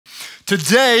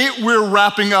Today, we're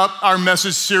wrapping up our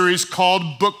message series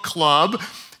called Book Club,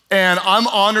 and I'm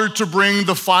honored to bring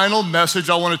the final message.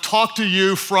 I want to talk to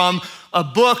you from a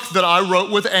book that I wrote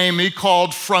with Amy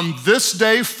called From This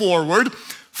Day Forward,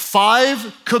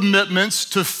 5 Commitments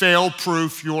to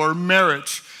Fail-Proof Your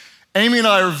Marriage. Amy and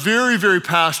I are very, very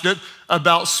passionate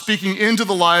about speaking into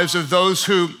the lives of those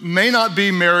who may not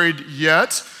be married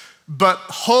yet, but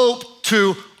hope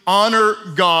to honor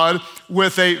God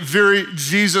with a very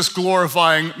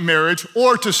Jesus-glorifying marriage,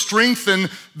 or to strengthen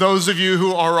those of you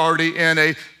who are already in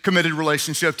a committed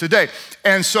relationship today.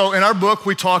 And so in our book,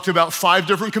 we talked about 5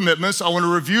 different commitments. I want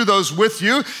to review those with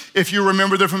you. If you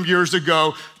remember them from years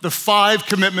ago, the 5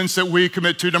 commitments that we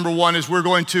commit to, number 1 is we're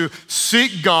going to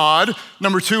seek God.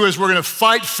 Number 2 is we're going to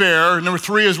fight fair. Number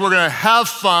 3 is we're going to have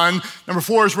fun. Number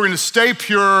 4 is we're going to stay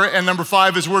pure. And number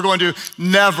 5 is we're going to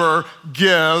never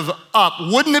give up.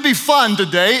 Wouldn't it be fun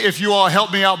today if you all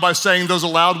helped me out by saying those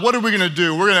aloud? What are we going to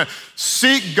do? We're going to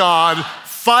seek God,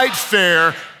 fight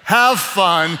fair, have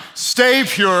fun, stay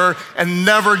pure, and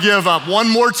never give up. One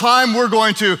more time, we're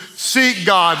going to seek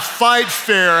God, fight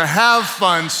fair, have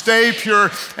fun, stay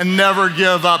pure, and never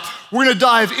give up. We're gonna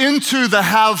dive into the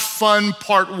have fun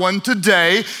part 1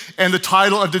 today, and the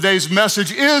title of today's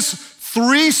message is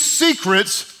 3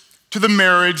 Secrets to the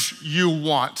Marriage You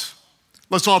Want.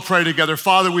 Let's all pray together.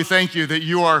 Father, we thank you that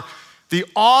you are the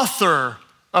author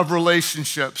of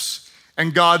relationships.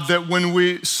 And God, that when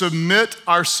we submit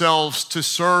ourselves to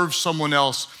serve someone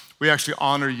else, we actually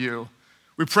honor you.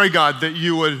 We pray, God, that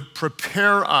you would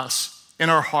prepare us in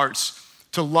our hearts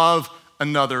to love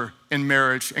another in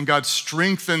marriage. And God,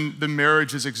 strengthen the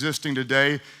marriages existing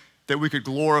today, that we could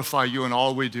glorify you in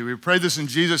all we do. We pray this in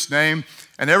Jesus' name.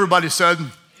 And everybody said,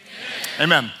 Amen.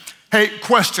 Amen. Hey,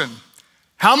 question.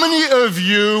 How many of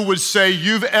you would say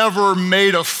you've ever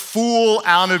made a fool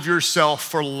out of yourself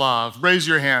for love? Raise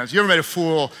your hands. You ever made a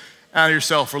fool out of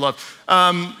yourself for love?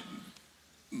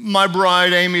 My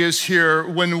bride, Amy, is here.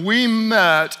 When we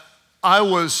met, I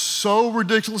was so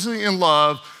ridiculously in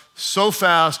love, so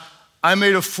fast, I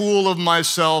made a fool of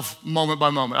myself moment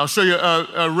by moment. I'll show you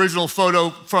an original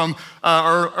photo from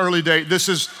our early date. This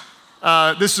is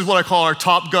what I call our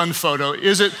Top Gun photo.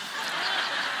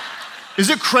 Is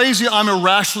it crazy I'm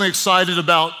irrationally excited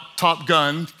about Top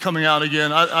Gun coming out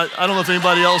again? I don't know if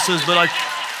anybody else is, but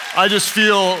I just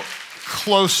feel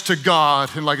close to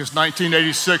God, and like it's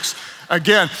 1986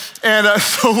 again. And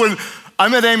so when I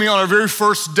met Amy on our very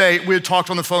first date, we had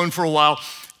talked on the phone for a while,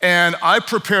 and I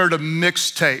prepared a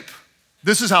mixtape.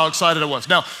 This is how excited I was.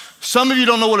 Now, some of you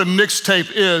don't know what a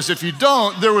mixtape is. If you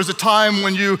don't, there was a time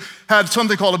when you had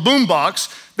something called a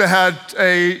boombox that had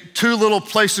 2 little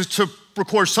places to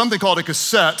record something called a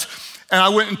cassette, and I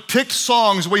went and picked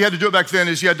songs. The way you had to do it back then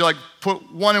is you had to like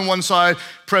put one in one side,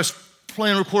 press play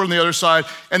and record on the other side,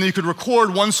 and then you could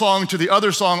record one song to the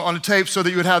other song on a tape so that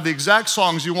you would have the exact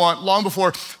songs you want long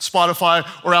before Spotify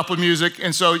or Apple Music,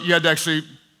 and so you had to actually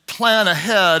plan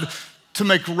ahead to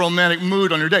make a romantic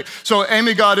mood on your date. So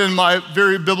Amy got in my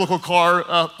very biblical car,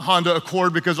 Honda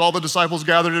Accord, because all the disciples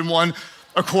gathered in one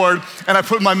Accord, and I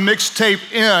put my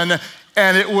mixtape in,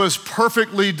 and it was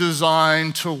perfectly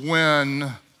designed to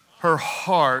win her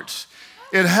heart.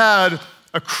 It had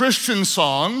a Christian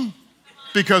song,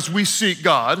 because we seek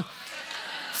God,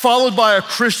 followed by a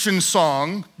Christian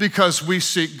song, because we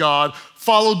seek God,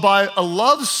 followed by a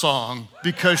love song,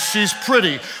 because she's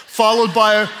pretty, followed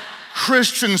by a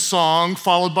Christian song,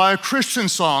 followed by a Christian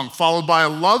song, followed by a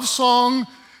love song,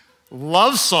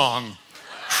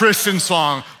 Christian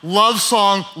song, love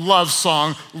song, love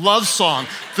song, love song.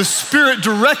 The Spirit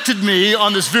directed me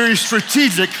on this very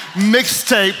strategic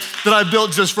mixtape that I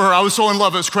built just for her. I was so in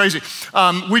love, it was crazy.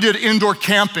 We did indoor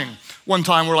camping one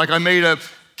time where I made a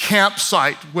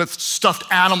campsite with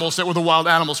stuffed animals that were the wild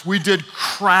animals. We did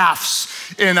crafts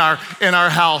in our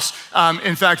house.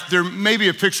 In fact, there may be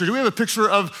a picture. Do we have a picture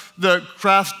of the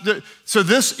craft? So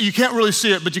this, you can't really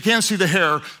see it, but you can see the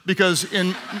hair, because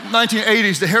in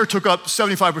 1980s, the hair took up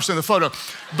 75% of the photo.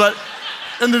 But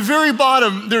in the very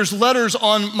bottom, there's letters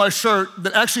on my shirt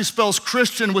that actually spells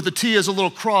Christian with a T as a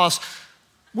little cross.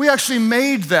 We actually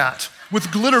made that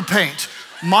with glitter paint.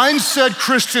 Mine said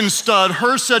Christian stud,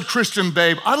 hers said Christian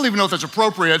babe. I don't even know if that's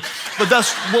appropriate, but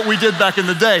that's what we did back in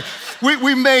the day.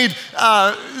 We made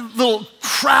little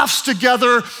crafts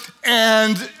together,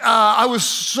 and I was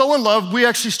so in love, we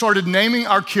actually started naming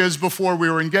our kids before we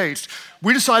were engaged.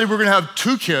 We decided we were gonna have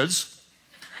 2 kids.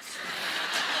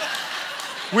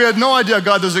 We had no idea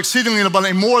God does exceedingly and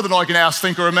abundantly more than all I can ask,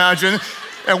 think, or imagine.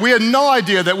 And we had no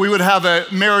idea that we would have a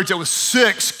marriage that was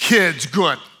 6 kids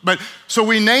good. But so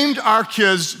we named our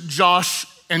kids Josh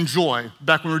and Joy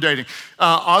back when we were dating.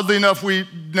 Oddly enough, we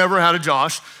never had a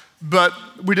Josh, but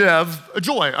we did have a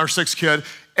Joy, our sixth kid.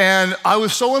 And I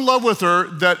was so in love with her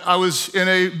that I was in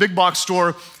a big box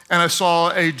store and I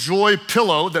saw a Joy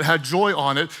pillow that had Joy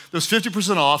on it. It was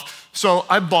 50% off, so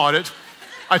I bought it.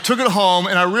 I took it home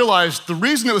and I realized the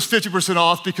reason it was 50%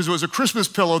 off because it was a Christmas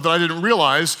pillow that I didn't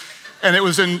realize, and it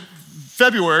was in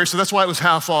February, so that's why it was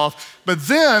half off. But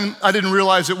then I didn't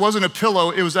realize it wasn't a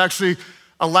pillow, it was actually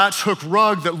a latch hook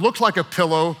rug that looked like a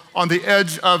pillow on the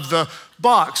edge of the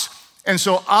box. And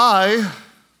so I,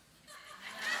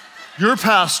 your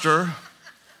pastor,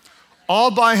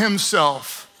 all by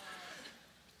himself,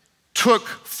 took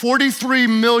 43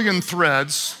 million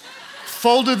threads,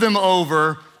 folded them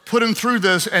over, put them through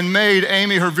this, and made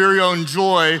Amy her very own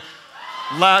Joy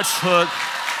latch hook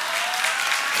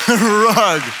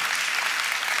rug.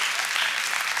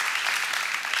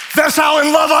 That's how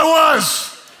in love I was.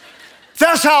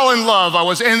 That's how in love I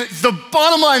was. And the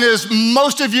bottom line is,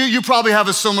 most of you probably have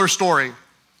a similar story.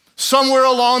 Somewhere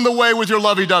along the way with your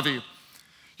lovey-dovey,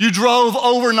 you drove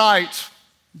overnight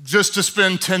just to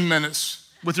spend 10 minutes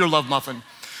with your love muffin.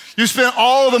 You spent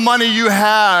all the money you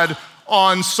had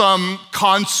on some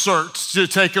concert to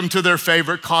take them to their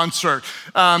favorite concert.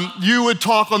 You would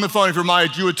talk on the phone, if you're my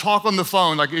age, you would talk on the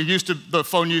phone, like the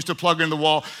phone used to plug in the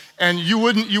wall, and you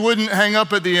wouldn't hang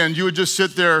up at the end. You would just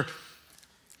sit there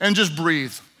and just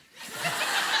breathe.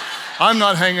 I'm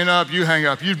not hanging up, you hang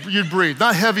up. You'd breathe,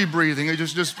 not heavy breathing, it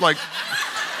just like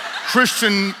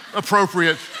Christian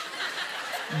appropriate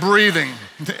breathing.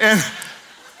 And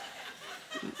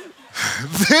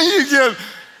then you get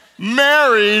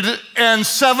married, and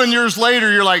 7 years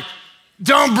later, you're like,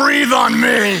 don't breathe on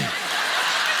me.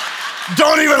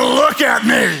 Don't even look at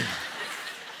me.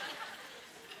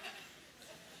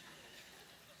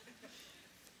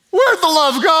 Where'd the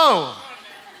love go?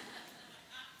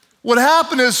 What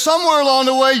happened is somewhere along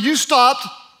the way, you stopped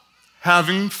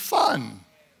having fun.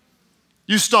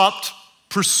 You stopped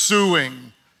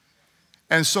pursuing.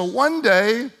 And so one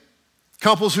day,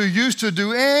 couples who used to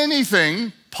do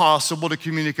anything possible to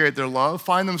communicate their love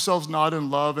find themselves not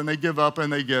in love, and they give up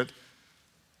and they get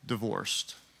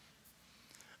divorced.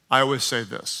 I always say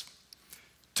this: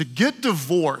 to get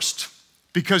divorced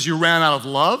because you ran out of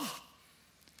love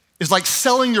is like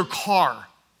selling your car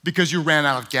because you ran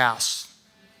out of gas.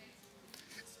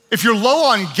 If you're low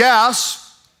on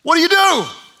gas, what do?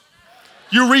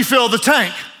 You refill the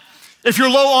tank. If you're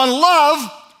low on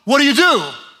love, what do?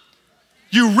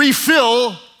 You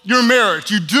refill your marriage.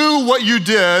 You do what you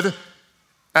did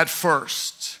at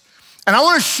first. And I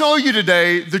want to show you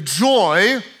today the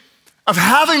joy of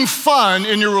having fun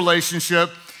in your relationship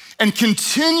and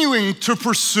continuing to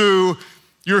pursue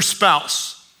your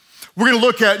spouse. We're going to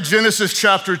look at Genesis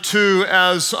chapter 2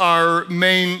 as our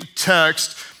main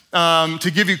text.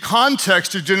 To give you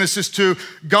context to Genesis 2,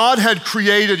 God had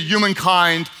created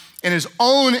humankind in his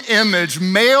own image,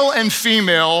 male and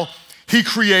female, he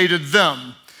created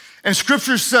them. And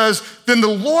scripture says, then the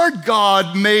Lord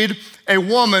God made a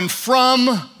woman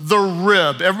from the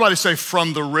rib. Everybody say,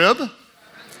 from the rib.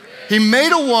 He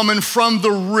made a woman from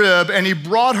the rib, and he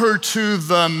brought her to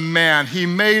the man. He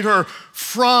made her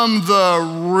from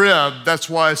the rib. That's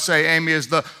why I say Amy is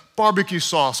the barbecue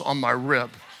sauce on my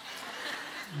rib.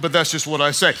 But that's just what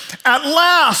I say. At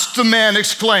last, the man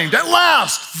exclaimed, at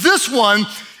last, this one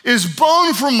is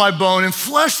bone from my bone and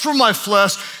flesh from my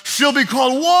flesh. She'll be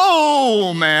called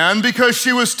Whoa Man because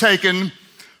she was taken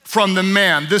from the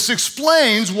man. This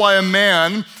explains why a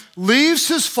man leaves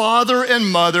his father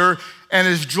and mother and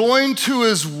is joined to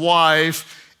his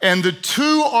wife, and the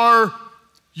two are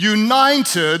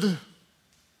united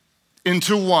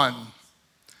into one.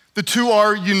 The two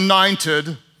are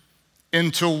united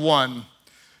into one.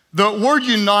 The word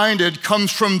united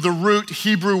comes from the root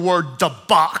Hebrew word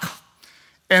dabak,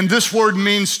 and this word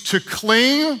means to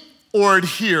cling or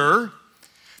adhere.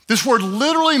 This word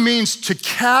literally means to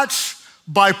catch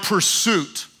by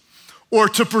pursuit, or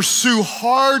to pursue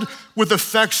hard with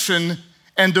affection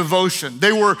and devotion.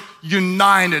 They were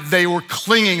united, they were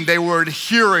clinging, they were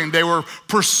adhering, they were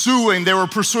pursuing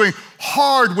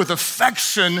hard with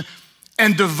affection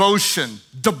and devotion,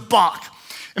 dabak.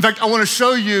 In fact, I want to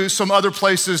show you some other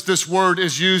places this word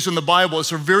is used in the Bible.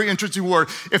 It's a very interesting word.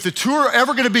 If the two are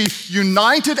ever going to be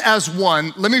united as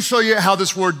one, let me show you how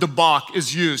this word dabak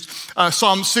is used.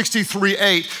 Psalm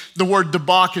 63:8, the word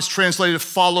dabak is translated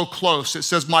follow close. It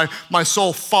says, my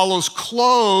soul follows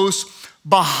close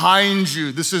behind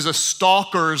you. This is a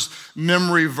stalker's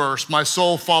memory verse. My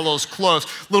soul follows close.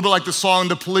 A little bit like the song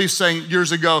The Police sang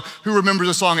years ago. Who remembers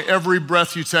the song, Every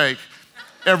Breath You Take?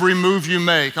 Every move you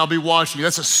make, I'll be watching you.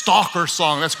 That's a stalker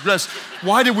song.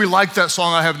 Why did we like that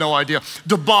song? I have no idea.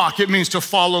 Debak, it means to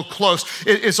follow close.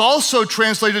 It's also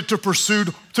translated to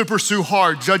pursue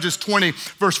hard. Judges 20,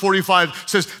 verse 45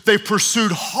 says, they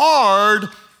pursued hard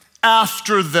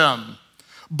after them.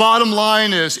 Bottom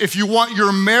line is, if you want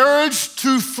your marriage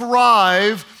to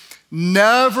thrive,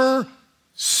 never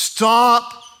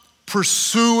stop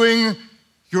pursuing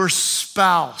your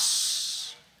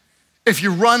spouse. If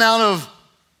you run out of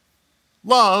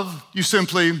love, you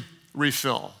simply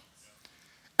refill.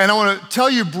 And I want to tell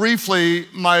you briefly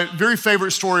my very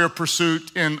favorite story of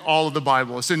pursuit in all of the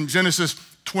Bible. It's in Genesis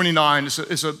 29.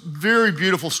 It's a very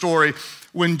beautiful story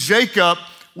when Jacob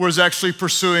was actually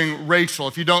pursuing Rachel.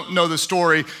 If you don't know the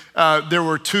story, there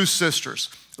were two sisters.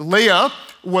 Leah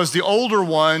was the older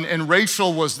one and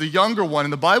Rachel was the younger one.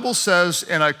 And the Bible says,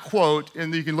 and I quote,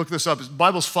 and you can look this up, the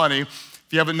Bible's funny.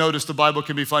 If you haven't noticed, the Bible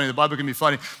can be funny. The Bible can be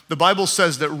funny. The Bible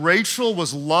says that Rachel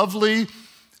was lovely,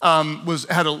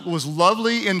 was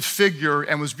lovely in figure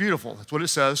and was beautiful. That's what it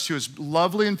says. She was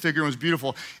lovely in figure and was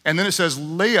beautiful. And then it says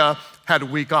Leah had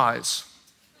weak eyes.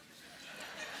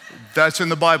 That's in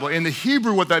the Bible. In the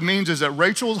Hebrew, what that means is that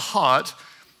Rachel was hot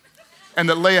and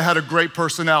that Leah had a great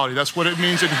personality. That's what it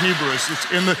means in Hebrew.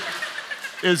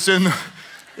 It's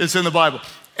in the Bible.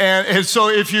 And so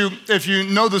if you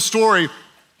know the story,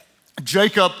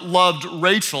 Jacob loved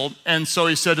Rachel, and so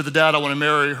he said to the dad, I want to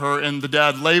marry her. And the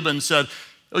dad, Laban, said,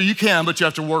 oh, you can, but you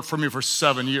have to work for me for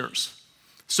 7 years.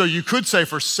 So you could say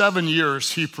for 7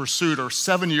 years he pursued her,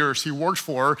 7 years he worked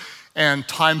for her, and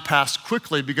time passed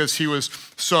quickly because he was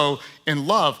so in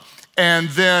love. And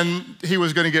then he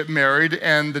was going to get married,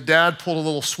 and the dad pulled a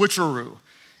little switcheroo.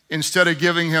 Instead of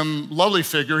giving him lovely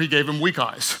figure, he gave him weak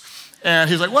eyes. And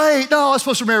he's like, wait, no, I was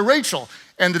supposed to marry Rachel.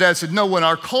 And the dad said, no, in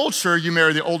our culture, you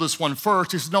marry the oldest one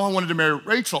first. He said, no, I wanted to marry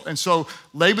Rachel. And so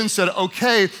Laban said,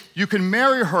 okay, you can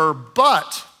marry her,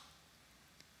 but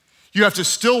you have to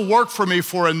still work for me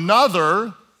for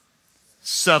another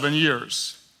 7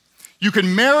 years. You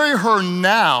can marry her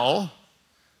now,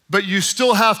 but you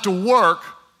still have to work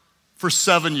for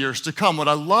 7 years to come. What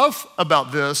I love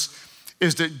about this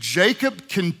is that Jacob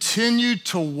continued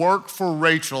to work for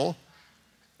Rachel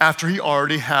after he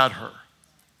already had her.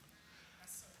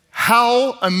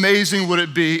 How amazing would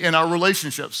it be in our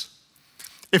relationships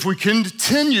if we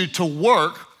continue to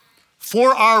work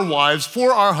for our wives,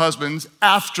 for our husbands,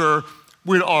 after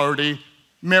we'd already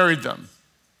married them?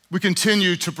 We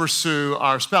continue to pursue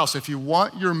our spouse. If you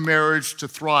want your marriage to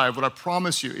thrive, what I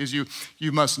promise you is you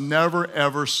must never,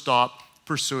 ever stop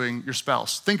pursuing your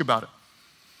spouse. Think about it.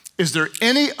 Is there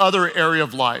any other area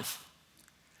of life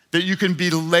that you can be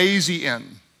lazy in,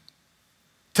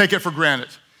 take it for granted,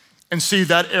 and see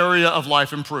that area of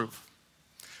life improve?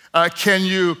 Can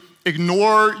you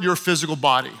ignore your physical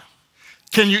body?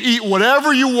 Can you eat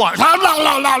whatever you want? Blah, blah,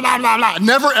 blah, blah, blah, blah, blah.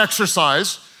 Never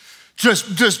exercise.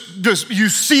 Just you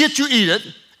see it, you eat it,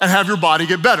 and have your body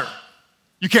get better.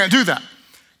 You can't do that.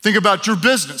 Think about your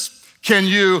business. Can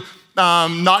you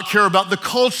not care about the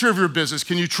culture of your business?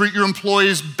 Can you treat your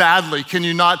employees badly? Can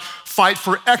you not fight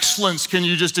for excellence? Can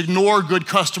you just ignore good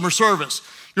customer service?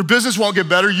 Your business won't get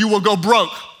better, you will go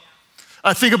broke.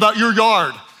 Think about your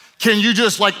yard. Can you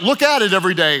just look at it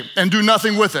every day and do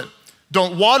nothing with it?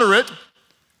 Don't water it,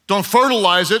 don't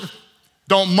fertilize it,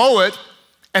 don't mow it,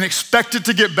 and expect it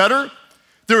to get better?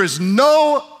 There is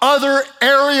no other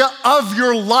area of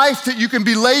your life that you can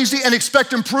be lazy and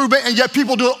expect improvement, and yet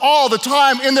people do it all the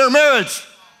time in their marriage.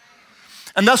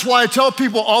 And that's why I tell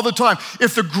people all the time,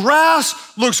 if the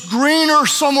grass looks greener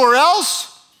somewhere else,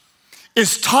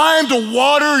 it's time to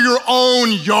water your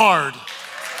own yard.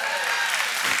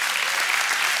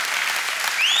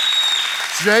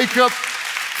 Jacob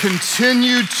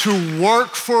continued to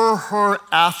work for her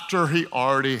after he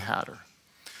already had her.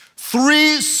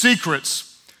 3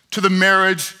 secrets to the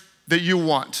marriage that you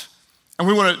want. And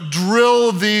we want to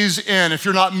drill these in. If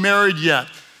you're not married yet,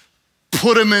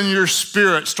 put them in your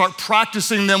spirit. Start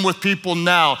practicing them with people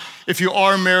now. If you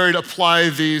are married, apply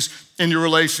these in your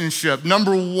relationship.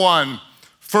 Number 1,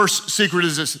 first secret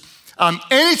is this.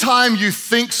 Anytime you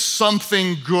think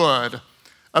something good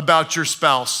about your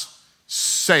spouse,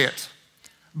 say it.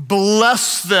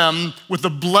 Bless them with the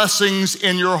blessings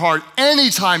in your heart.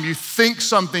 Anytime you think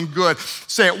something good,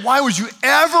 say it. Why would you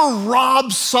ever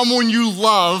rob someone you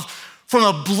love from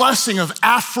a blessing of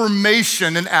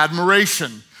affirmation and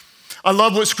admiration? I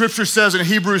love what Scripture says in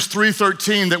Hebrews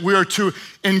 3:13 that we are to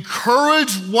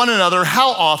encourage one another. How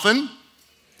often?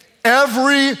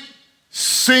 Every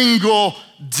single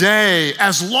day,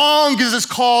 as long as it's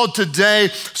called today,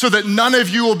 so that none of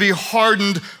you will be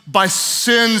hardened by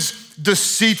sin's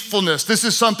deceitfulness. This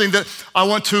is something that I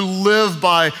want to live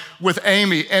by with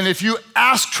Amy. And if you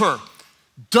asked her,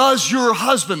 does your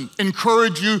husband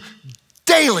encourage you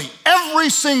daily, every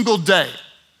single day?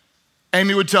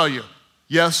 Amy would tell you,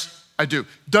 yes, I do.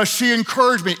 Does she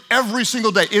encourage me every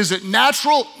single day? Is it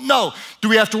natural? No. Do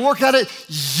we have to work at it?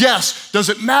 Yes. Does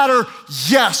it matter?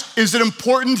 Yes. Is it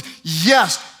important?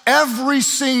 Yes. Every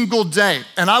single day.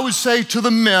 And I would say to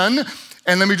the men,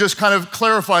 and let me just kind of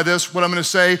clarify this, what I'm gonna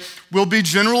say will be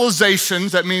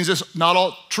generalizations. That means it's not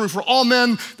all true for all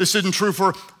men. This isn't true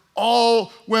for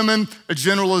all women. A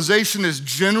generalization is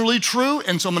generally true,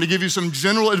 and so I'm gonna give you some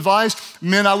general advice.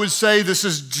 Men, I would say this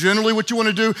is generally what you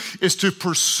wanna do, is to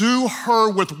pursue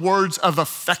her with words of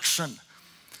affection.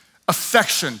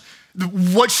 Affection,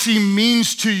 what she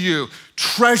means to you.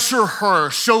 Treasure her,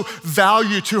 show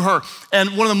value to her.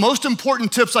 And one of the most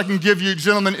important tips I can give you,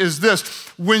 gentlemen, is this.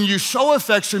 When you show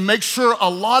affection, make sure a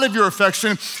lot of your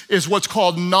affection is what's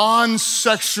called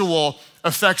non-sexual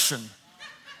affection.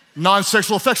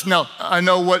 Non-sexual affection. Now, I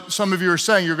know what some of you are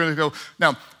saying. You're gonna go,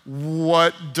 now,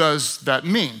 what does that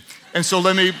mean? And so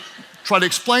let me try to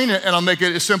explain it, and I'll make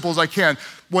it as simple as I can.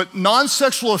 What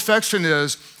non-sexual affection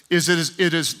is,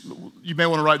 you may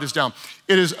wanna write this down.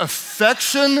 It is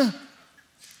affection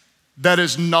that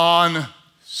is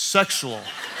non-sexual.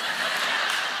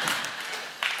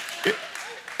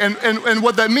 And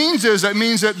what that means is, that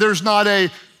means that there's not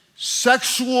a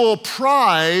sexual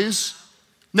prize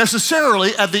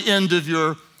necessarily at the end of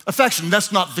your affection.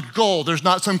 That's not the goal. There's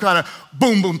not some kind of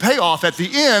boom, boom payoff at the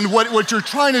end. What you're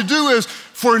trying to do is,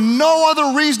 for no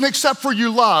other reason except for you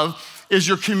love, is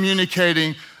you're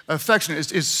communicating affection.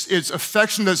 It's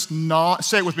affection that's not,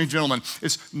 say it with me, gentlemen,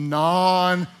 it's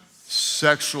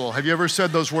non-sexual. Have you ever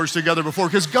said those words together before?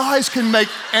 Because guys can make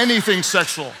anything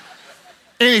sexual,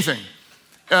 anything.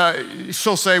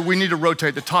 She'll say, we need to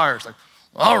rotate the tires. Like,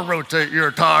 I'll rotate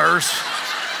your tires.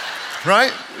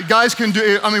 Right? Guys can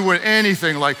do, with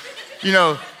anything, like,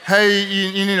 hey,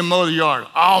 you need to mow the yard.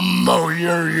 I'll mow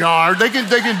your yard. They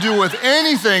can do with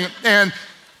anything. And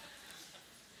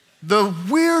the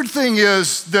weird thing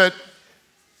is that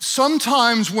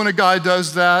sometimes when a guy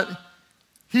does that,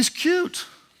 he's cute.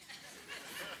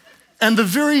 And the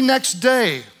very next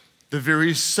day, the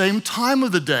very same time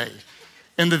of the day,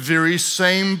 in the very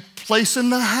same place in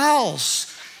the house,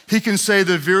 he can say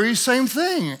the very same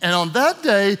thing. And on that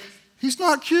day, he's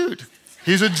not cute.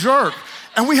 He's a jerk.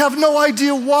 And we have no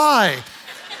idea why.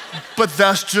 But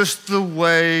that's just the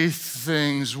way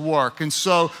things work. And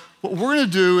so what we're gonna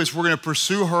do is we're gonna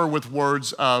pursue her with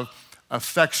words of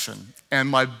affection. And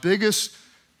my biggest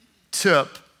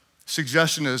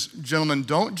suggestion is, gentlemen,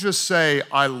 don't just say,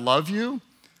 I love you,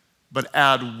 but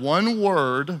add one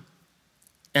word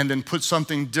and then put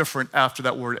something different after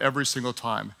that word every single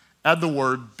time. Add the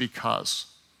word because.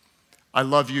 I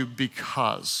love you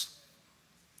because.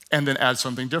 And then add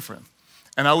something different.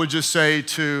 And I would just say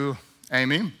to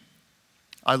Amy,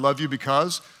 I love you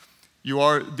because you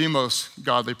are the most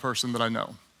godly person that I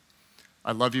know.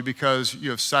 I love you because you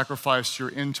have sacrificed your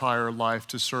entire life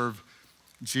to serve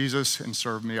Jesus and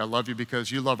serve me. I love you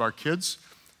because you love our kids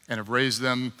and have raised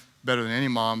them better than any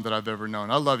mom that I've ever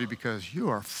known. I love you because you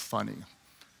are funny.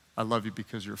 I love you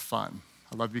because you're fun.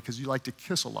 I love you because you like to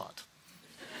kiss a lot.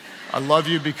 I love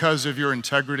you because of your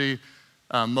integrity.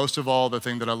 Most of all, the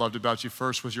thing that I loved about you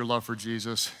first was your love for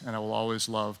Jesus, and I will always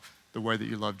love the way that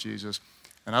you love Jesus.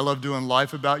 And I love doing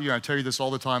life about you, and I tell you this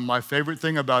all the time, my favorite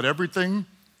thing about everything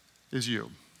is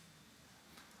you.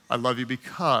 I love you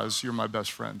because you're my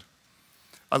best friend.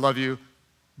 I love you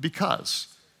because.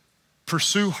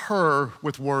 Pursue her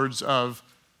with words of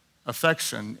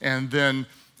affection, and then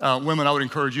women, I would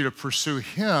encourage you to pursue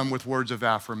him with words of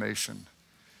affirmation.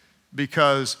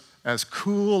 Because as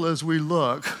cool as we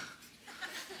look,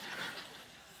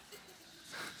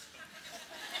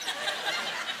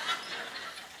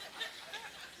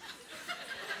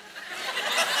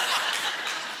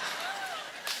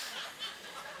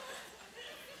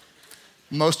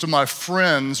 most of my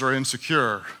friends are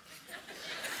insecure.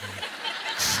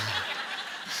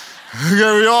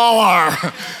 Yeah, we all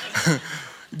are.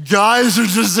 Guys are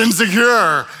just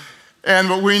insecure. And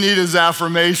what we need is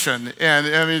affirmation. And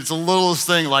it's the littlest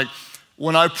thing, like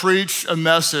when I preach a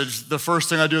message, the first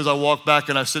thing I do is I walk back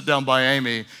and I sit down by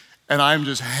Amy, and I'm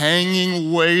just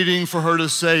hanging, waiting for her to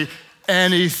say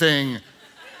anything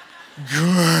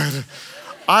good.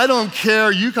 I don't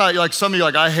care, you got, like some of you,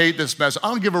 like, I hate this message. I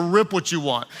don't give a rip what you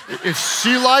want. If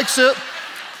she likes it,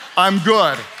 I'm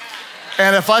good.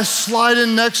 And if I slide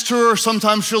in next to her,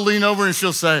 sometimes she'll lean over and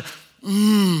she'll say,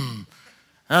 that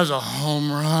was a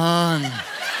home run.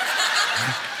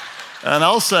 And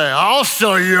I'll say, I'll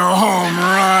show you a home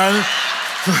run.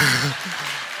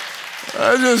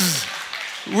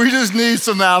 We just need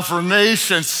some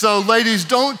affirmation. So ladies,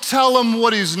 don't tell him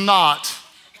what he's not.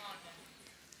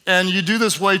 And you do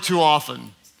this way too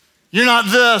often. You're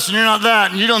not this, and you're not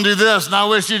that, and you don't do this, and I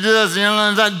wish you did this, and you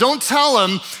don't do that. Don't tell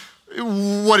him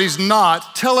what he's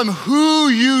not. Tell him who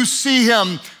you see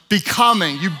him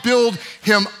becoming. You build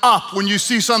him up. When you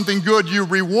see something good, you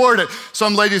reward it.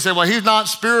 Some ladies say, well, he's not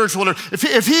spiritual. Or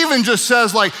if he even just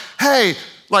says like, hey,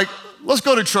 like, let's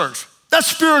go to church. That's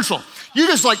spiritual. You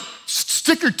just like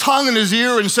stick your tongue in his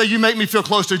ear and say, you make me feel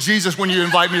close to Jesus when you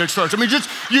invite me to church. I mean, just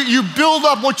you build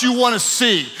up what you want to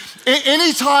see.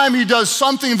 Anytime he does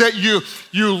something that you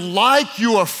like,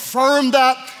 you affirm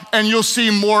that, and you'll see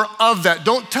more of that.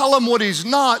 Don't tell him what he's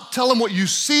not, tell him what you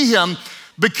see him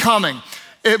becoming.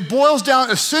 It boils down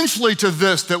essentially to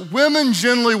this, that women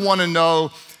generally want to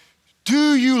know,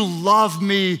 do you love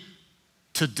me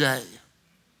today?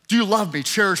 Do you love me,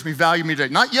 cherish me, value me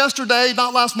today? Not yesterday,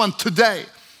 not last month, today.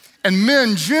 And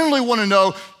men generally want to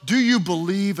know, do you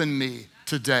believe in me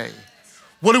today?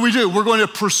 What do? We're going to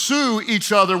pursue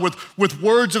each other with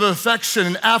words of affection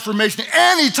and affirmation.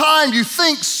 Anytime you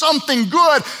think something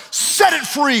good, set it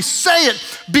free, say it,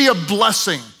 be a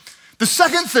blessing. The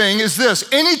second thing is this: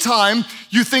 anytime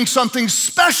you think something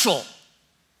special,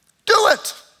 do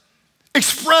it.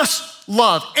 Express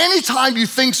love. Anytime you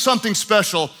think something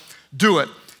special, do it.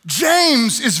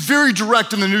 James is very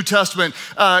direct in the New Testament,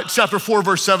 chapter 4,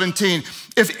 verse 17.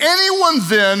 If anyone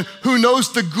then who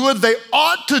knows the good they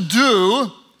ought to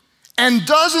do and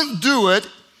doesn't do it,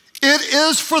 it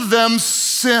is for them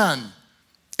sin.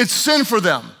 It's sin for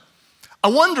them. I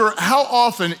wonder how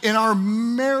often in our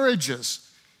marriages,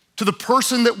 to the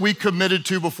person that we committed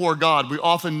to before God, we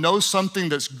often know something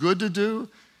that's good to do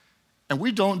and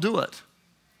we don't do it.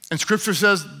 And Scripture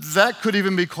says that could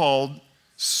even be called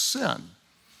sin.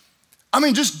 I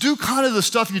mean, just do kind of the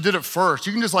stuff you did at first.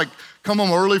 You can just like come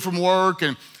home early from work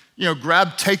and,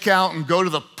 grab takeout and go to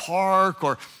the park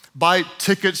or buy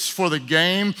tickets for the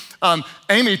game.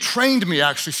 Amy trained me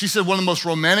actually. She said one of the most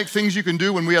romantic things you can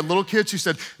do when we had little kids, she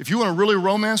said, if you want to really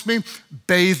romance me,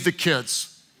 bathe the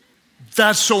kids.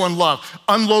 That's so in love.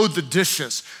 Unload the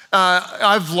dishes.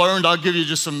 I've learned, I'll give you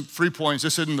just some free points.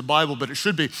 This isn't in the Bible, but it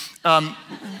should be.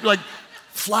 Like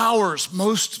flowers,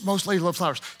 most ladies love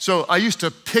flowers. So I used to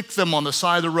pick them on the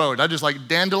side of the road. I just like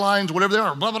dandelions, whatever they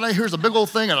are, blah, blah, blah, here's a big old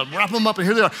thing, and I wrap them up, and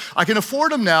here they are. I can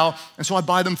afford them now, and so I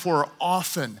buy them for her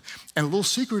often. And a little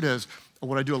secret is,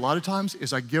 what I do a lot of times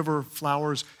is I give her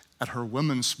flowers at her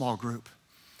women's small group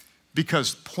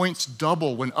because points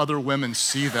double when other women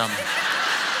see them.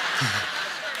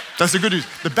 That's the good news.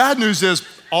 The bad news is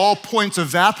all points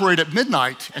evaporate at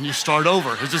midnight and you start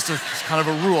over. It's just it's kind of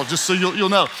a rule, just so you'll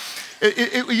know.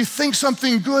 You think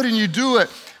something good and you do it.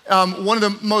 One of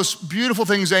the most beautiful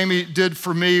things Amy did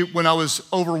for me when I was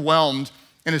overwhelmed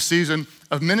in a season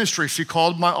of ministry, she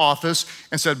called my office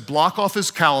and said, block off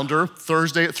his calendar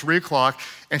Thursday at 3 o'clock.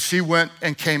 And she went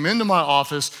and came into my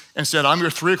office and said, I'm your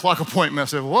 3 o'clock appointment. I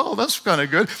said, well, that's kind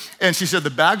of good. And she said, the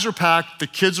bags are packed, the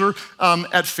kids are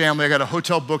at family, I got a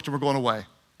hotel booked and we're going away.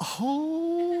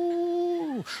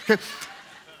 Oh, okay.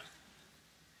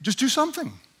 Just do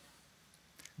something.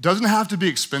 Doesn't have to be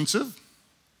expensive.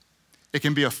 It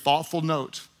can be a thoughtful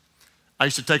note. I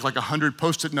used to take like 100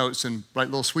 Post-it notes and write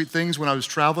little sweet things when I was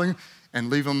traveling and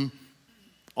leave them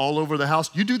all over the house.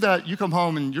 You do that, you come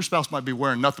home and your spouse might be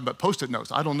wearing nothing but Post-it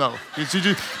notes. I don't know. You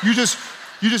just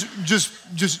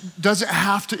doesn't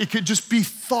have to, it could just be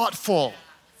thoughtful.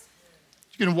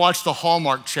 You can watch the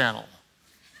Hallmark Channel.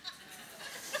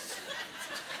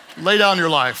 Lay down your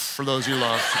life for those you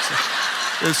love.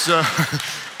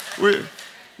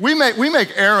 We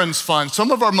make errands fun. Some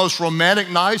of our most romantic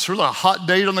nights are like a hot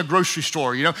date on the grocery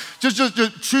store, Just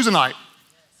choose a night,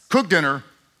 cook dinner,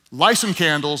 light some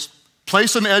candles, play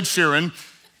some Ed Sheeran.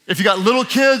 If you got little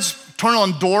kids, turn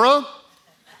on Dora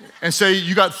and say,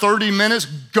 you got 30 minutes,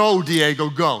 go Diego,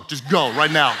 go. Just go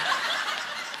right now.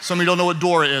 Some of you don't know what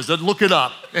Dora is. Look it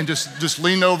up and just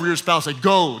lean over your spouse and say,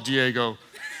 go Diego,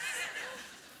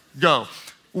 go.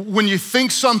 When you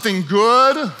think something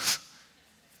good,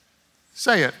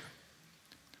 say it.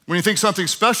 When you think something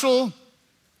special,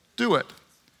 do it.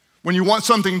 When you want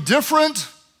something different,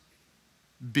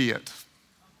 be it.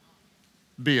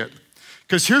 Be it.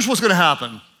 Because here's what's gonna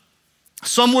happen.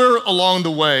 Somewhere along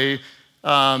the way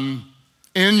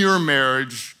in your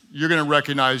marriage, you're gonna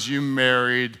recognize you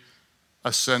married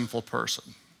a sinful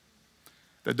person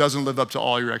that doesn't live up to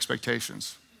all your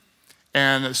expectations.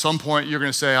 And at some point, you're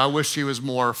gonna say, I wish he was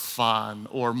more fun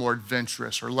or more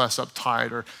adventurous or less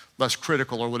uptight or less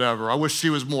critical or whatever. I wish she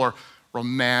was more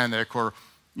romantic or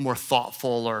more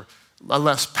thoughtful or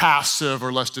less passive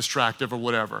or less distractive or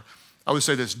whatever. I would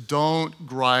say this: don't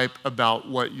gripe about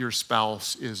what your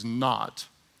spouse is not.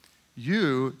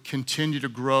 You continue to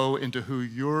grow into who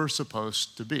you're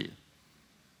supposed to be.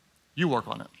 You work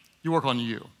on it. You work on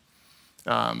you.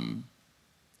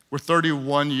 We're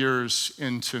 31 years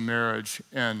into marriage,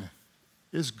 and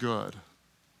it's good.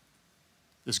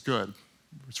 It's good.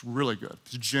 It's really good.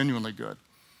 It's genuinely good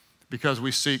because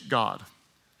we seek God.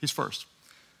 He's first.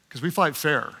 Because we fight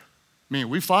fair. I mean,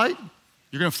 we fight,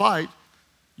 you're gonna fight,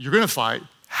 you're gonna fight.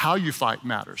 How you fight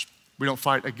matters. We don't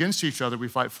fight against each other, we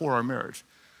fight for our marriage.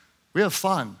 We have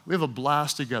fun, we have a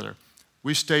blast together.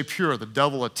 We stay pure. The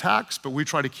devil attacks, but we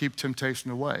try to keep temptation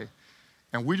away.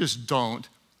 And we just don't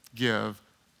give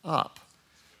up.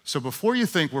 So before you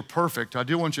think we're perfect, I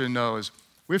do want you to know is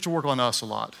we have to work on us a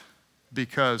lot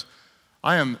because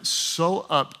I am so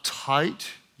uptight.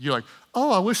 You're like,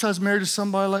 oh, I wish I was married to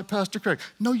somebody like Pastor Craig.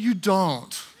 No, you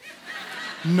don't.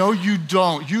 No, you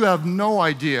don't. You have no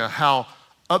idea how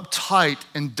uptight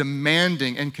and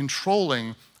demanding and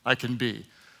controlling I can be.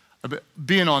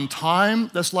 Being on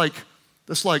time, that's like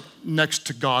next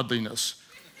to godliness.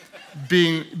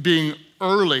 Being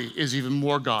early is even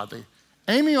more godly.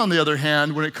 Amy, on the other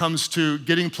hand, when it comes to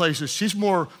getting places, she's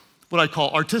more what I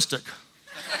call artistic.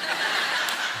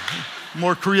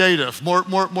 More creative,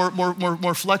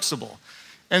 more flexible.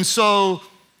 And so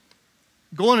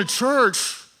going to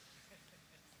church,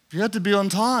 you have to be on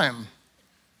time.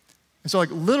 And so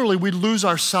like literally we lose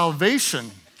our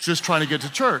salvation just trying to get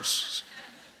to church.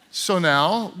 So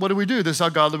now, what do? This is how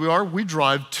godly we are. We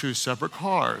drive 2 separate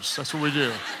cars. That's what we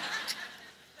do.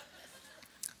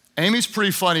 Amy's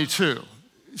pretty funny too.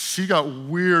 She got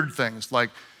weird things, like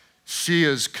she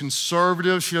is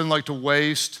conservative, she doesn't like to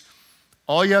waste.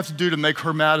 All you have to do to make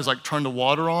her mad is like turn the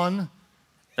water on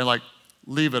and like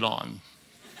leave it on.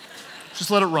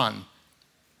 Just let it run.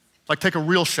 Like take a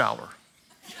real shower.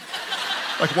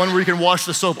 Like one where you can wash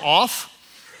the soap off,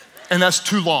 and that's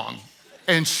too long.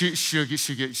 And she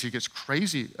gets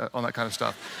crazy on that kind of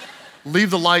stuff.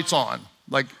 Leave the lights on.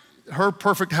 Like her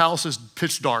perfect house is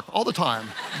pitch dark all the time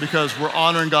because we're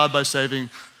honoring God by saving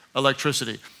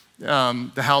electricity.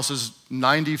 The house is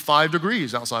 95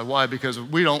 degrees outside. Why? Because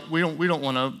we don't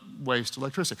want to waste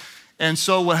electricity. And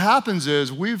so what happens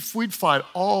is we'd fight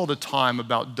all the time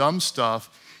about dumb stuff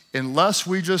unless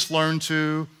we just learn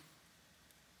to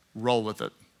roll with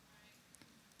it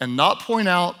and not point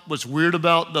out what's weird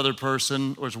about the other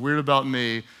person or what's weird about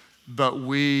me, but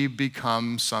we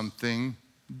become something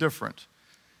different.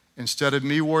 Instead of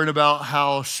me worrying about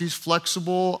how she's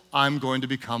flexible, I'm going to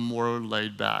become more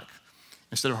laid back.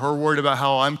 Instead of her worried about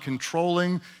how I'm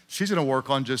controlling, she's gonna work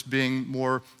on just being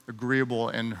more agreeable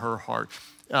in her heart.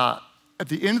 At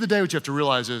the end of the day, what you have to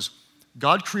realize is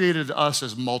God created us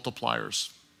as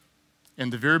multipliers. In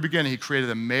the very beginning, he created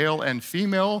a male and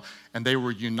female, and they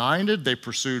were united, they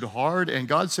pursued hard, and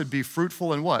God said, be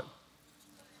fruitful and what?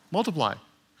 Multiply.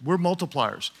 We're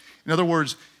multipliers. In other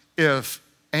words, if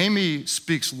Amy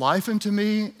speaks life into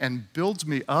me and builds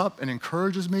me up and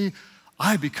encourages me,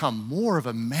 I become more of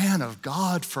a man of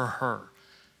God for her.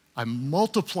 I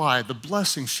multiply the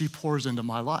blessings she pours into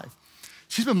my life.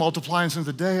 She's been multiplying since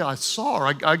the day I saw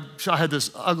her. I had this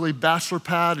ugly bachelor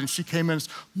pad, and she came in and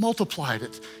multiplied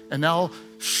it. And now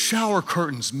shower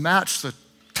curtains match the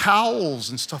towels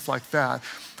and stuff like that.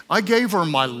 I gave her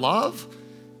my love.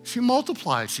 She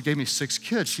multiplied. She gave me 6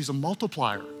 kids. She's a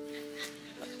multiplier.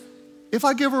 If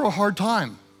I give her a hard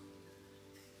time,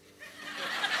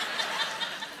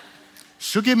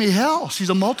 she'll give me hell. She's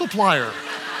a multiplier.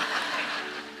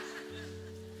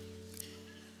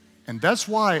 And that's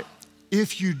why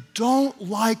if you don't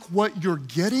like what you're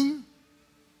getting,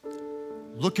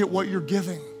 look at what you're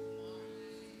giving.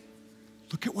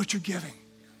 Look at what you're giving.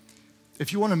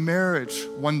 If you want a marriage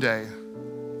one day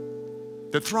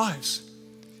that thrives,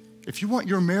 if you want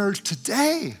your marriage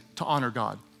today to honor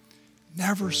God,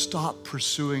 never stop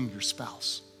pursuing your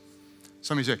spouse.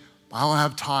 Some of you say, I don't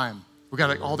have time. We got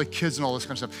like all the kids and all this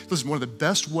kind of stuff. Listen, one of the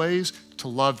best ways to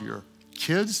love your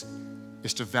kids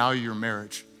is to value your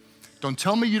marriage. Don't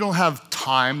tell me you don't have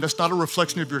time. That's not a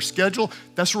reflection of your schedule.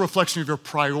 That's a reflection of your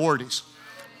priorities.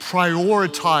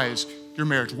 Prioritize your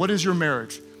marriage. What is your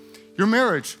marriage? Your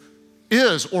marriage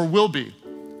is or will be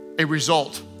a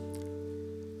result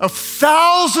of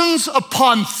thousands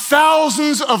upon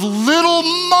thousands of little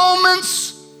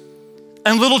moments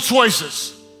and little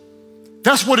choices.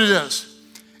 That's what it is.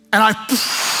 And I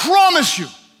promise you,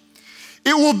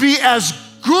 it will be as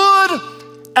good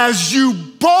as you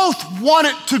both want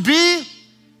it to be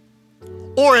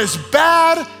or as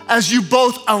bad as you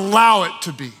both allow it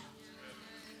to be.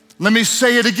 Let me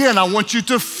say it again. I want you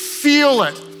to feel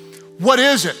it. What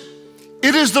is it?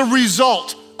 It is the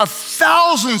result of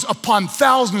thousands upon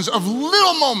thousands of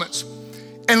little moments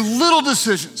and little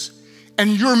decisions.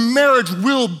 And your marriage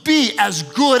will be as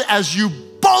good as you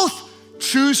both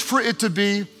choose for it to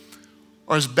be,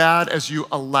 or as bad as you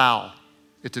allow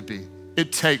it to be.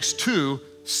 It takes two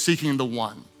seeking the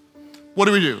one. What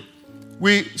do?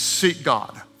 We seek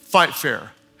God, fight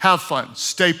fair, have fun,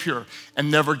 stay pure, and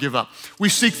never give up. We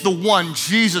seek the one,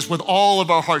 Jesus, with all of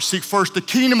our hearts. Seek first the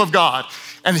kingdom of God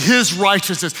and his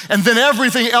righteousness, and then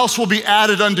everything else will be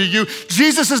added unto you.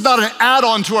 Jesus is not an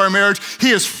add-on to our marriage.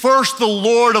 He is first the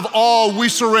Lord of all. We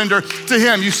surrender to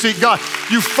him. You seek God.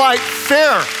 You fight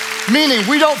fair, meaning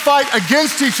we don't fight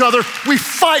against each other. We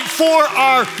fight for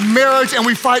our marriage, and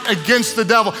we fight against the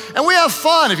devil. And we have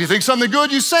fun. If you think something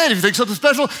good, you say it. If you think something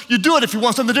special, you do it. If you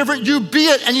want something different, you be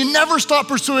it, and you never stop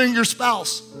pursuing your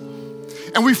spouse.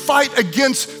 And we fight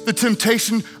against the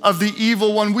temptation of the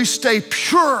evil one. We stay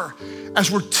pure as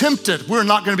we're tempted. We're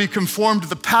not gonna be conformed to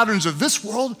the patterns of this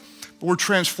world, but we're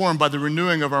transformed by the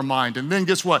renewing of our mind. And then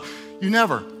guess what? You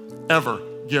never, ever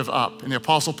give up. And the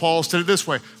Apostle Paul said it this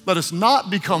way: let us not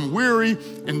become weary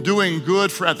in doing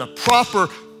good, for at the proper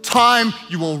time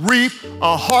you will reap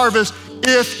a harvest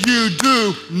if you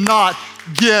do not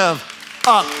give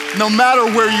up. No matter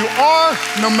where you are,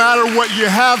 no matter what you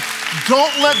have,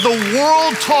 don't let the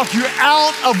world talk you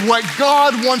out of what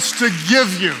God wants to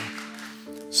give you.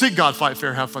 Seek God, fight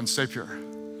fair, have fun, stay pure,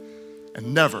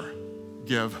 and never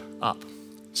give up.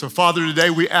 So Father, today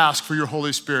we ask for your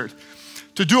Holy Spirit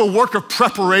to do a work of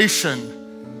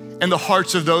preparation in the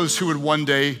hearts of those who would one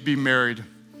day be married.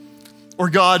 Or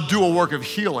God, do a work of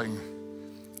healing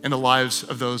in the lives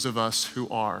of those of us who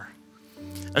are.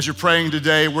 As you're praying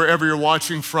today, wherever you're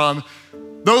watching from,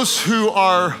 those who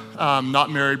are not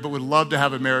married but would love to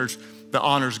have a marriage that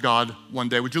honors God one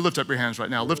day, would you lift up your hands right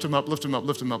now? Lift them up, lift them up,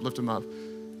 lift them up, lift them up.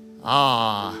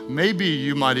 Maybe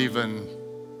you might even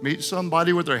meet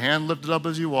somebody with their hand lifted up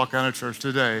as you walk out of church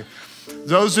today.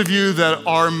 Those of you that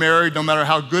are married, no matter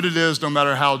how good it is, no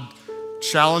matter how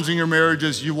challenging your marriage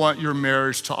is, you want your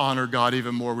marriage to honor God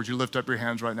even more. Would you lift up your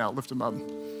hands right now? Lift them up.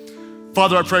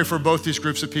 Father, I pray for both these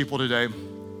groups of people today.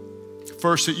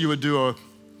 First, that you would do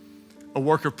a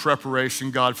work of preparation,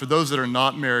 God, for those that are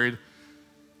not married,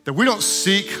 that we don't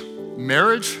seek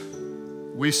marriage,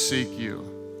 we seek you.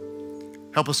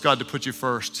 Help us, God, to put you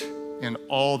first in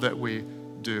all that we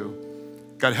do.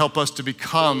 God, help us to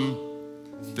become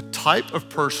the type of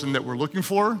person that we're looking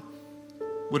for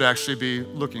would actually be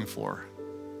looking for.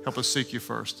 Help us seek you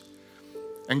first.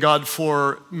 And God,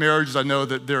 for marriages, I know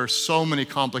that there are so many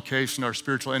complications. Our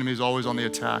spiritual enemy is always on the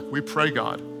attack. We pray,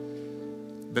 God,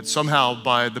 that somehow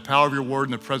by the power of your word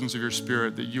and the presence of your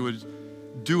spirit, that you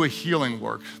would do a healing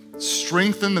work.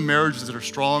 Strengthen the marriages that are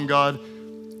strong, God.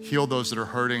 Heal those that are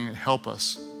hurting, and help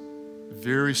us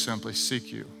very simply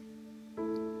seek you.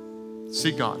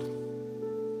 Seek God.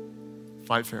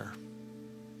 Fight fair.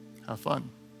 Have fun.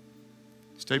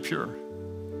 Stay pure.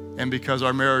 And because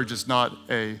our marriage is not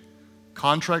a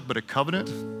contract but a covenant,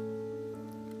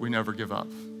 we never give up.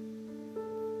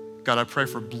 God, I pray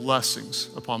for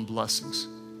blessings upon blessings.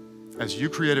 As you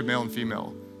created male and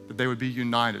female, that they would be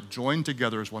united, joined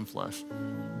together as one flesh.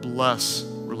 Bless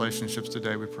relationships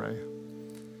today, we pray.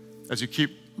 As you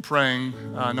keep praying,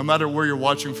 no matter where you're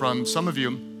watching from, some of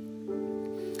you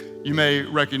may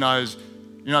recognize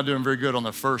you're not doing very good on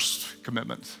the first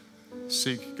commitment.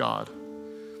 Seek God.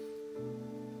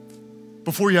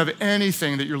 Before you have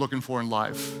anything that you're looking for in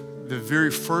life, the very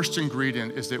first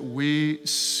ingredient is that we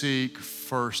seek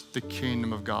first the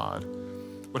kingdom of God.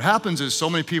 What happens is so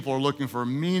many people are looking for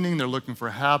meaning, they're looking for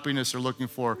happiness, they're looking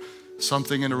for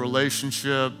something in a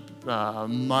relationship,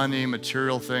 money,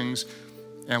 material things.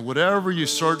 And whatever you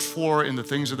search for in the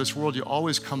things of this world, you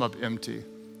always come up empty.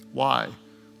 Why?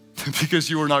 Because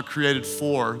you were not created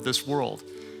for this world.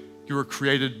 You were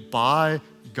created by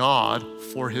God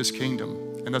for his kingdom.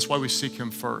 And that's why we seek him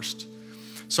first.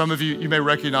 Some of you may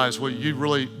recognize, well, you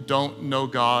really don't know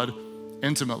God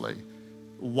intimately.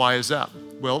 Why is that?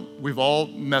 Well, we've all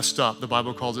messed up. The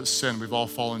Bible calls it sin. We've all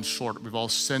fallen short. We've all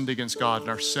sinned against God, and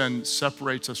our sin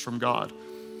separates us from God.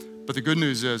 But the good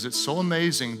news is, it's so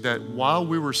amazing that while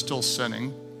we were still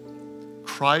sinning,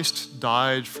 Christ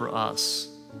died for us.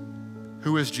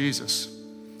 Who is Jesus?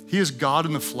 He is God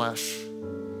in the flesh.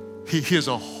 He is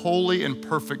a holy and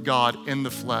perfect God in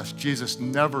the flesh. Jesus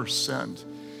never sinned.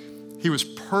 He was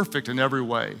perfect in every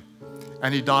way.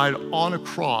 And he died on a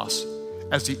cross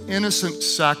as the innocent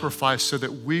sacrifice so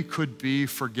that we could be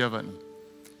forgiven.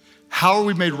 How are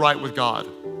we made right with God?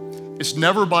 It's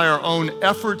never by our own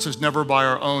efforts. It's never by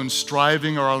our own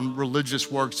striving, our own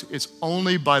religious works. It's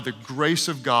only by the grace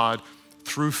of God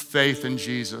through faith in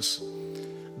Jesus.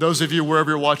 Those of you,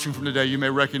 wherever you're watching from today, you may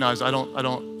recognize I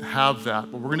don't have that.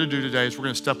 What we're gonna do today is we're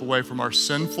gonna step away from our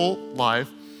sinful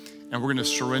life and we're gonna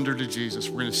surrender to Jesus.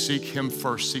 We're gonna seek him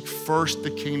first. Seek first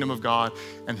the kingdom of God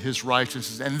and his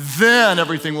righteousness, and then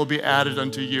everything will be added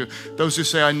unto you. Those who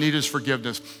say, I need his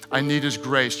forgiveness, I need his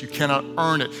grace, you cannot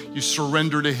earn it. You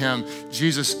surrender to him.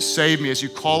 Jesus, save me. As you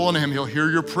call on him, he'll hear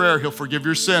your prayer, he'll forgive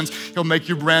your sins, he'll make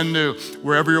you brand new.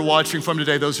 Wherever you're watching from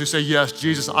today, those who say, yes,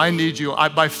 Jesus, I need you.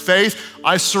 By faith,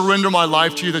 I surrender my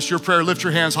life to you. That's your prayer. Lift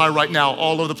your hands high right now,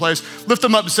 all over the place. Lift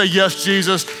them up and say, yes,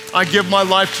 Jesus, I give my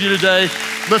life to you today.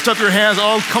 Lift up your hands.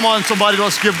 Oh, come on, somebody,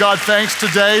 let's give God thanks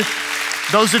today.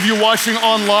 Those of you watching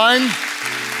online,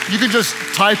 you can just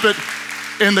type it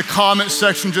in the comment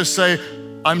section. Just say,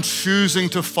 I'm choosing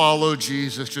to follow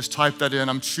Jesus. Just type that in.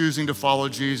 I'm choosing to follow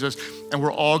Jesus. And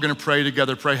we're all gonna pray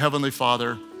together. Pray, Heavenly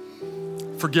Father,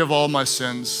 forgive all my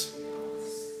sins.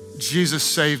 Jesus,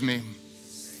 save me.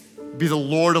 Be the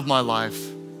Lord of my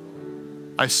life.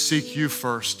 I seek you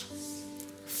first.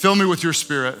 Fill me with your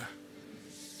Spirit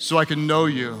so I can know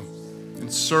you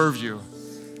and serve you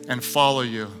and follow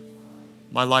you.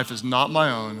 My life is not my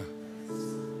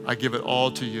own. I give it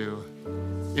all to you.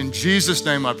 In Jesus'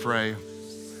 name I pray.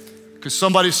 Could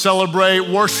somebody celebrate,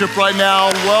 worship right now,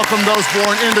 welcome those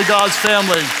born into God's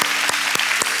family.